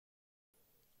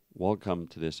Welcome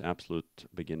to this Absolute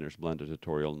Beginner's Blender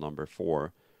tutorial number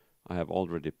 4. I have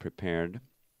already prepared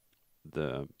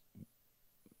the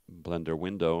Blender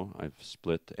window. I've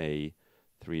split a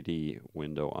 3D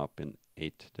window up in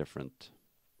 8 different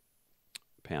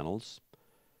panels.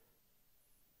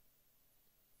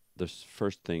 The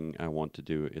first thing I want to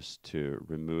do is to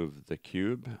remove the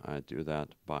cube. I do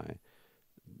that by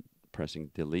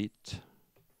pressing delete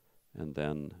and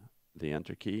then the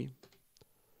enter key.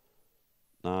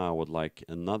 Now I would like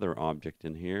another object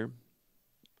in here,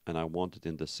 and I want it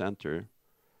in the center,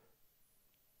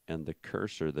 and the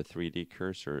cursor, the 3D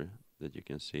cursor that you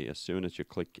can see, as soon as you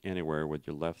click anywhere with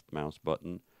your left mouse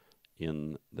button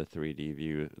in the 3D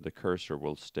view, the cursor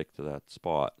will stick to that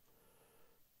spot.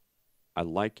 I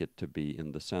like it to be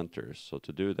in the center, so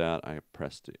to do that I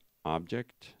press the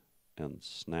object and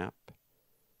snap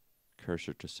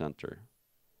cursor to center.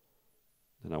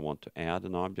 Then I want to add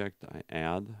an object. I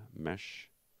add mesh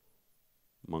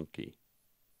monkey.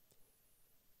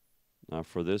 Now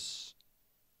for this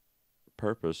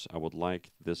purpose I would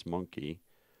like this monkey,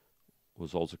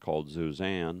 was also called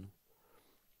Suzanne,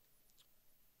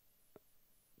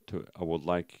 I would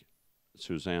like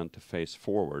Suzanne to face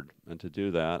forward, and to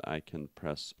do that I can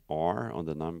press R on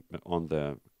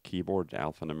the keyboard, the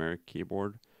alphanumeric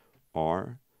keyboard,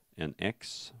 R, and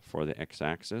X for the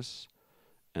X-axis,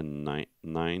 and 90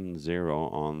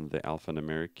 on the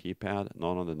alphanumeric keypad,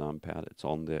 not on the numpad, it's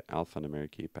on the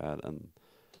alphanumeric keypad, and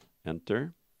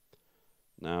enter.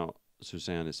 Now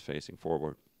Suzanne is facing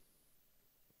forward.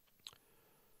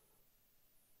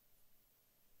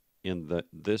 In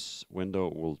this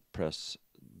window we'll press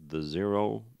the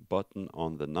 0 button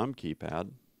on the num keypad,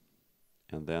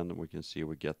 and then we can see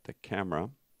we get the camera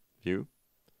view.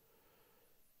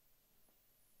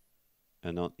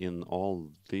 And in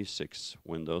all these 6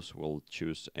 windows we'll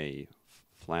choose a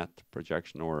flat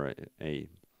projection or a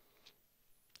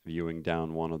viewing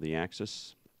down one of the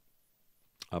axes,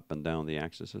 up and down the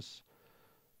axes.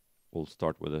 We'll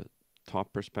start with a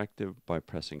top perspective by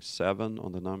pressing 7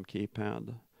 on the num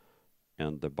keypad,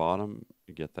 and the bottom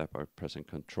you get that by pressing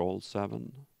Control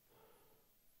 7.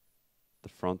 The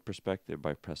front perspective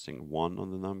by pressing 1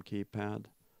 on the num keypad,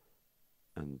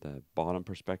 and the bottom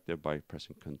perspective by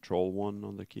pressing Control 1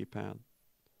 on the keypad.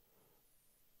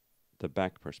 The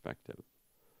back perspective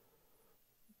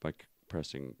by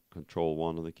pressing Control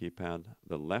 1 on the keypad.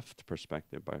 The left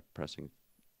perspective by pressing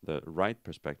the right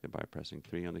perspective by pressing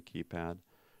 3 on the keypad,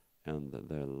 and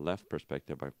the left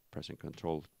perspective by pressing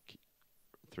Control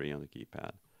 3 on the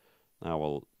keypad. Now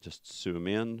we'll just zoom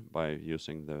in by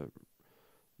using the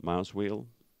mouse wheel.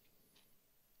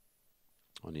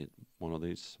 I need one of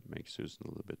these, make Susan a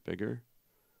little bit bigger.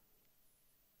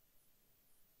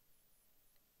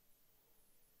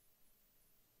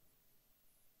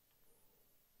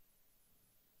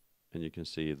 And you can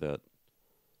see that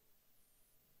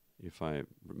if I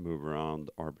move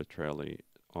around arbitrarily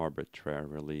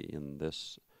in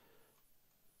this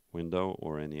window,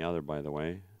 or any other by the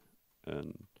way,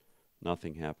 and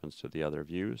nothing happens to the other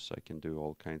views, I can do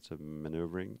all kinds of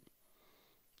maneuvering,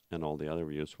 and all the other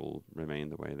views will remain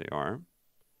the way they are.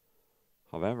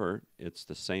 However, it's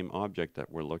the same object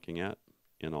that we're looking at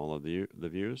in all of the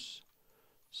views.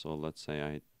 So let's say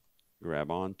I grab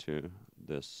onto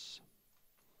this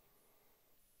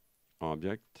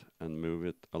object and move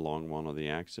it along one of the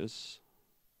axes,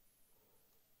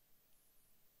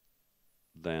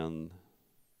 then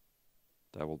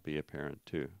that will be apparent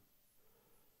too.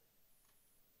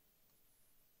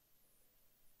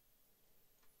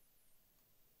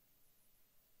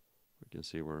 We can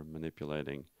see we're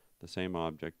manipulating the same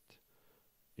object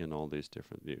in all these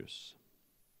different views.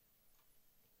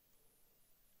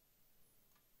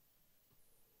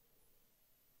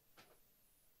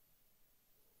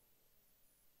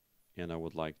 And I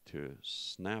would like to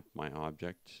snap my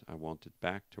object. I want it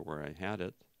back to where I had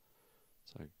it.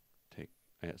 So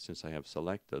since I have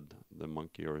selected the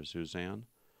monkey or Suzanne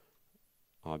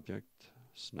object,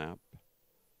 snap,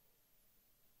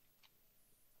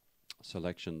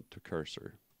 selection to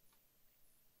cursor,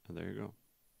 and there you go.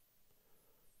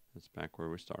 It's back where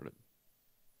we started.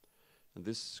 And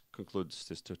this concludes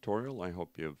this tutorial. I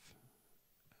hope you've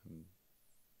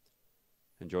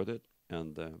enjoyed it,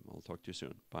 and I'll talk to you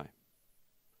soon. Bye.